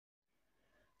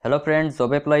hello friends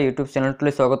जब apply YouTube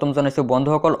channel स्वागतम जानाइছো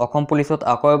বন্ধুসকল অসম পুলিচত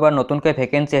আকৌ এবাৰ নতুনকৈ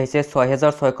ভ্যাকেন্সি আহিছে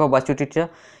 6662টা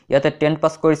ইয়াতে 10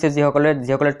 পাস কৰিছে যিসকলে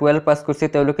 12 পাস কৰিছে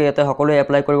তেওঁলোকে ইয়াতে সকলোৱে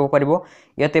এপ্লাই কৰিব পাৰিব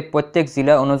ইয়াতে প্ৰত্যেক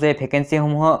জিলা অনুযায়ী ভ্যাকেন্সি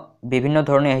সমূহ বিভিন্ন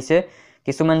ধৰণে আহিছে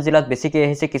কিছুমান জিলাত বেছিকৈ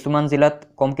আহিছে কিছুমান জিলাত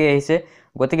কমকৈ আহিছে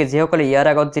গতিকে যিসকলে ইয়াৰ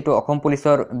আগত যেটো অসম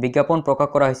পুলিচৰ বিজ্ঞাপন প্ৰকাশ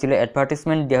কৰা হৈছিল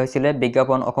এডভাৰটাইজমেন্ট দিয়া হৈছিল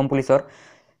বিজ্ঞাপন অসম পুলিচৰ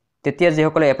তেতিয়া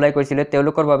যিসকলে এপ্লাই কৰিছিলে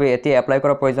তেওঁলোকৰ বাবে এতিয়া এপ্লাই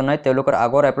কৰাৰ প্ৰয়োজন নাই তেওঁলোকৰ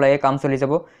আগৰ এপ্লাই কাম চলি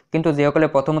যাব কিন্তু যিসকলে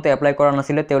প্ৰথমতে এপ্লাই কৰা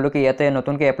নাছিল তেওঁলোকে ইয়াতে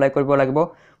নতুনকৈ এপ্লাই কৰিব লাগিব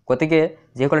গতিকে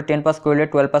যিসকলে 10 পাস কৰিলে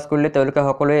 12 পাস কৰিলে তেওঁলোকে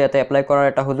সকলোৱে ইয়াতে এপ্লাই কৰাৰ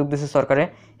এটা সুযোগ দিছে চৰকাৰে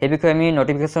এই বিষয়ে আমি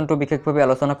নোটিফিকেশনটো বিশেষভাৱে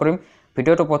আলোচনা কৰিম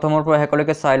ভিডিওটো প্ৰথমৰ পৰা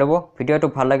শেষলৈকে চাই লব ভিডিওটো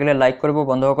ভাল লাগিলে লাইক কৰিব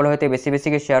বন্ধুসকলৰ সৈতে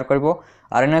বেছিকৈ শেয়াৰ কৰিব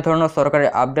আৰু এনে ধৰণৰ চৰকাৰী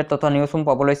আপডেট তথা নিউজসমূহ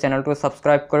পাবলৈ চেনেলটো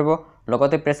সাবস্ক্ৰাইব কৰিব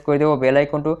লগতে প্ৰেছ কৰি দিব বেল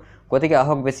আইকনটো গতিকে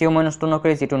আহক বেছি সময় নষ্ট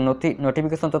নকৰি যেটো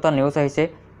নোটিফিকেশন তথা নিউজ আহিছে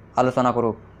আলোচনা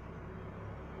কৰো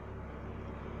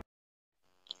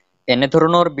এনে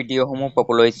ধৰণৰ ভিডিওসমূহ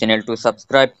পাবলৈ চেনেলটো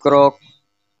সাবস্ক্ৰাইব কৰক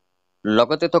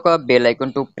লগতে থকা বেল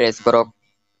আইকনটো প্ৰেছ কৰক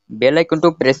বেল আইকনটো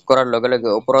প্ৰেছ কৰাৰ লগে লগে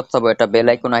ওপৰত চাব এটা বেল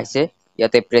আইকন আহিছে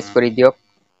ইয়াতে প্ৰেছ কৰি দিয়ক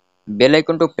বেল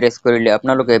আইকনটো প্ৰেছ কৰিলে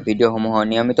আপোনালোকে ভিডিওসমূহ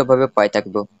নিয়মিতভাৱে পাই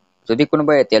থাকিব যদি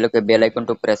কোনোবাই এতিয়ালৈকে বেল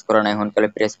আইকনটো প্ৰেছ কৰা নাই সোনকালে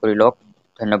প্ৰেছ কৰি লওক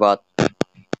ধন্যবাদ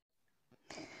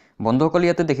বন্ধুসকল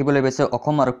ইয়াতে দেখিবলৈ পাইছে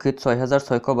অসম আৰক্ষীত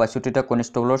 6662টা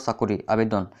কনিষ্টেবলৰ চাকৰি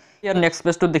আবেদন ইয়াৰ নেক্সট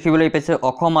পেজটো দেখিবলৈ পাইছে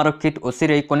অসম আৰক্ষীত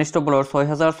অচিৰেই কনিষ্টেবলৰ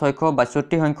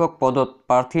 6662 সংখ্যক পদত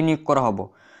প্ৰাৰ্থী নিয়োগ কৰা হ'ব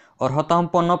অৰ্হতা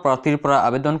সম্পন্ন প্ৰাৰ্থীৰ পৰা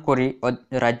আবেদন কৰি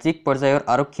ৰাজ্যিক পৰ্যায়ৰ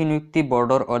আৰক্ষী নিযুক্তি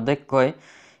বৰ্ডৰ অধ্যক্ষই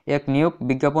এক নিয়োগ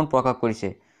বিজ্ঞাপন প্ৰকাশ কৰিছে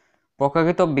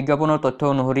প্ৰকাশিত বিজ্ঞাপনৰ তথ্য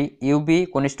অনুসৰি ইউবি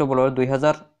কনিষ্টেবলৰ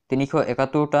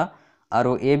 2371টা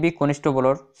আৰু এবি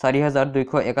কনিষ্টেবলৰ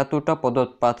 4271টা পদত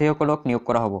প্ৰাৰ্থীসকলক নিয়োগ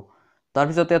কৰা হ'ব তাৰ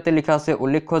পিছত ইয়াতে লিখা আছে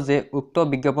উল্লেখ্য যে উক্ত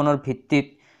বিজ্ঞাপনৰ ভিত্তিত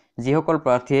যিসকল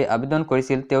প্ৰাৰ্থীয়ে আবেদন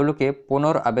কৰিছিল তেওঁলোকে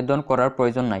পুনৰ আবেদন কৰাৰ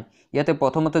প্ৰয়োজন নাই ইয়াতে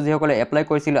প্ৰথমতে যিসকলে এপ্লাই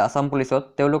কৰিছিল আসাম পুলিচত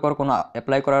তেওঁলোকৰ কোনো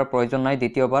এপ্লাই কৰাৰ প্ৰয়োজন নাই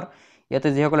দ্বিতীয়বাৰ ইয়াতে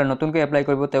যিসকলে নতুনকৈ এপ্লাই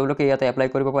কৰিব তেওঁলোকে ইয়াতে এপ্লাই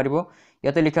কৰিব পাৰিব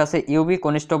ইয়াতে লিখা আছে ইউবি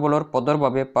কনিষ্টেবলৰ পদৰ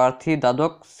বাবে প্ৰাৰ্থী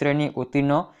দ্বাদশ শ্ৰেণী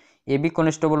উত্তীৰ্ণ এবি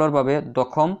কনিষ্টেবলৰ বাবে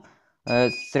দশম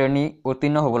শ্ৰেণী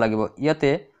উত্তীৰ্ণ হ'ব লাগিব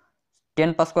ইয়াতে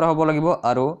 10 পাস কৰা হ'ব লাগিব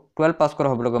আৰু 12 পাস কৰা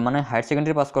হ'ব লাগিব মানে হায়াৰ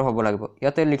সেকেন্ডাৰী পাস কৰা হ'ব লাগিব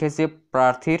ইয়াতে লিখিছে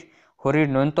প্ৰাৰ্থীৰ শৰীৰ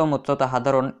ন্যূনতম উচ্চতা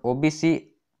সাধাৰণ ওবিসি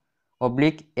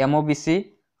এমওবিসি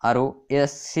আৰু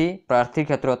এসসি প্ৰাৰ্থীৰ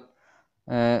ক্ষেত্ৰত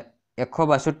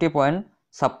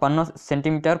 162.56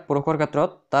 সেন্টিমিটাৰ পুৰুষৰ ক্ষেত্ৰত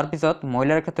তাৰ পিছত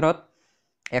মহিলাৰ ক্ষেত্ৰত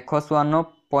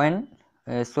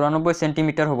 154.94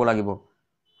 সেন্টিমিটাৰ হ'ব লাগিব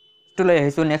তুলাই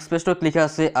আহিছো নেক্সট পেজত লিখা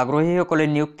আছে আগ্ৰহীসকলে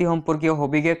নিযুক্তি সম্পৰ্কীয়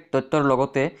সবিশেষ তথ্যৰ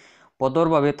লগতে পদৰ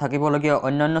বাবে থাকিবলগীয়া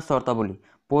অন্যান্য চৰ্তাৱলী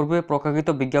পূৰ্বে প্ৰকাশিত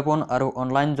বিজ্ঞাপন আৰু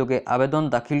অনলাইন যোগে আবেদন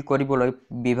দাখিল কৰিবলৈ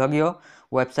বিভাগীয়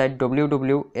ওয়েবসাইট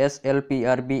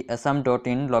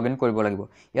www.slprbassam.in লগইন কৰিব লাগিব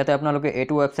ইয়াতে আপোনালোকে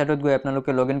এটো ওয়েবসাইটত গৈ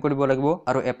আপোনালোকে লগইন কৰিব লাগিব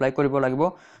আৰু এপ্লাই কৰিব লাগিব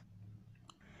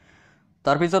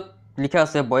তাৰ পিছত লিখা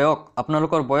আছে বয়স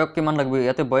আপোনালোকৰ বয়স কিমান লাগিব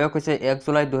ইয়াতে বয়স হৈছে 1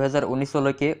 জুলাই 2019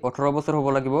 লৈকে 18 বছৰ হ'ব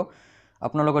লাগিব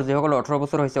আপোনালোকৰ যেসকল 18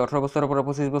 বছৰ হৈছে 18 বছৰৰ পৰা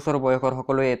 25 বছৰ বয়সৰ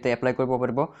সকলোৱে এতে এপ্লাই কৰিব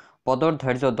পাৰিব পদৰ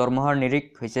ধাৰ্য দৰমহাৰ নিৰিখ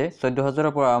হৈছে 14000 ৰ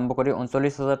পৰা আৰম্ভ কৰি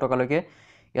 39000 টকা লৈকে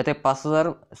ইয়াতে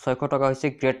 5600 টকা হৈছে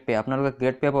গ্ৰেড পে আপোনালোকে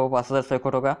গ্ৰেড পে পাব 5600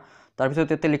 টকা তাৰ পিছত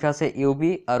এতে লিখা আছে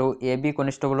ইউবি আৰু এবি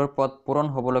কনিষ্টেবলৰ পদ পূৰণ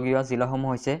হ'বলগীয়া জিলাসমূহ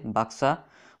হৈছে বাক্সা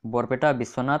বৰপেটা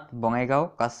বিশ্বনাথ বঙাইগাঁও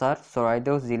কাছাৰ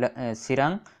চৰাইদেউ জিলা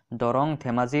চিৰাং দৰং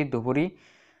ধেমাজি ধুবুৰী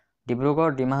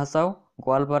ডিব্ৰুগড় ডিমা হাছাও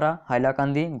গোৱালপাৰা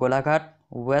হাইলাকান্দি গোলাঘাট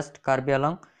ওয়েস্ট কাৰ্বি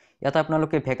আংলং ইয়াতে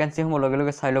আপোনালোকে ভ্যাকেন্সিসমূহ লগে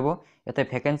লগে চাই ল'ব ইয়াতে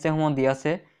ভ্যাকেন্সিসমূহ দিয়া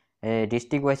আছে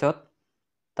ডিস্ট্ৰিক্ট ওয়াইজত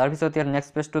তাৰ পিছত ইয়াৰ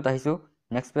নেক্সট পেজটোত আহিছো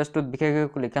নেক্সট পেজটোত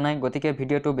বিশেষকৈ লিখা নাই গতিকে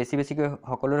ভিডিওটো বেছিকৈ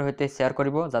সকলোৰ সৈতে শেয়াৰ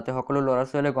কৰিব যাতে সকলো ল'ৰা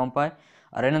ছোৱালীয়ে গম পায়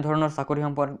আৰু এনে ধৰণৰ চাকৰি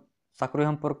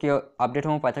সম্পৰ্কীয়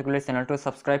আপডেটসমূহ পাই থাকিলে চেনেলটো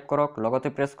সাবস্ক্ৰাইব কৰক লগতে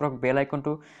প্ৰেছ কৰক বেল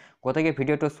আইকনটো গতিকে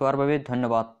ভিডিওটো চোৱাৰ বাবে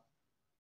ধন্যবাদ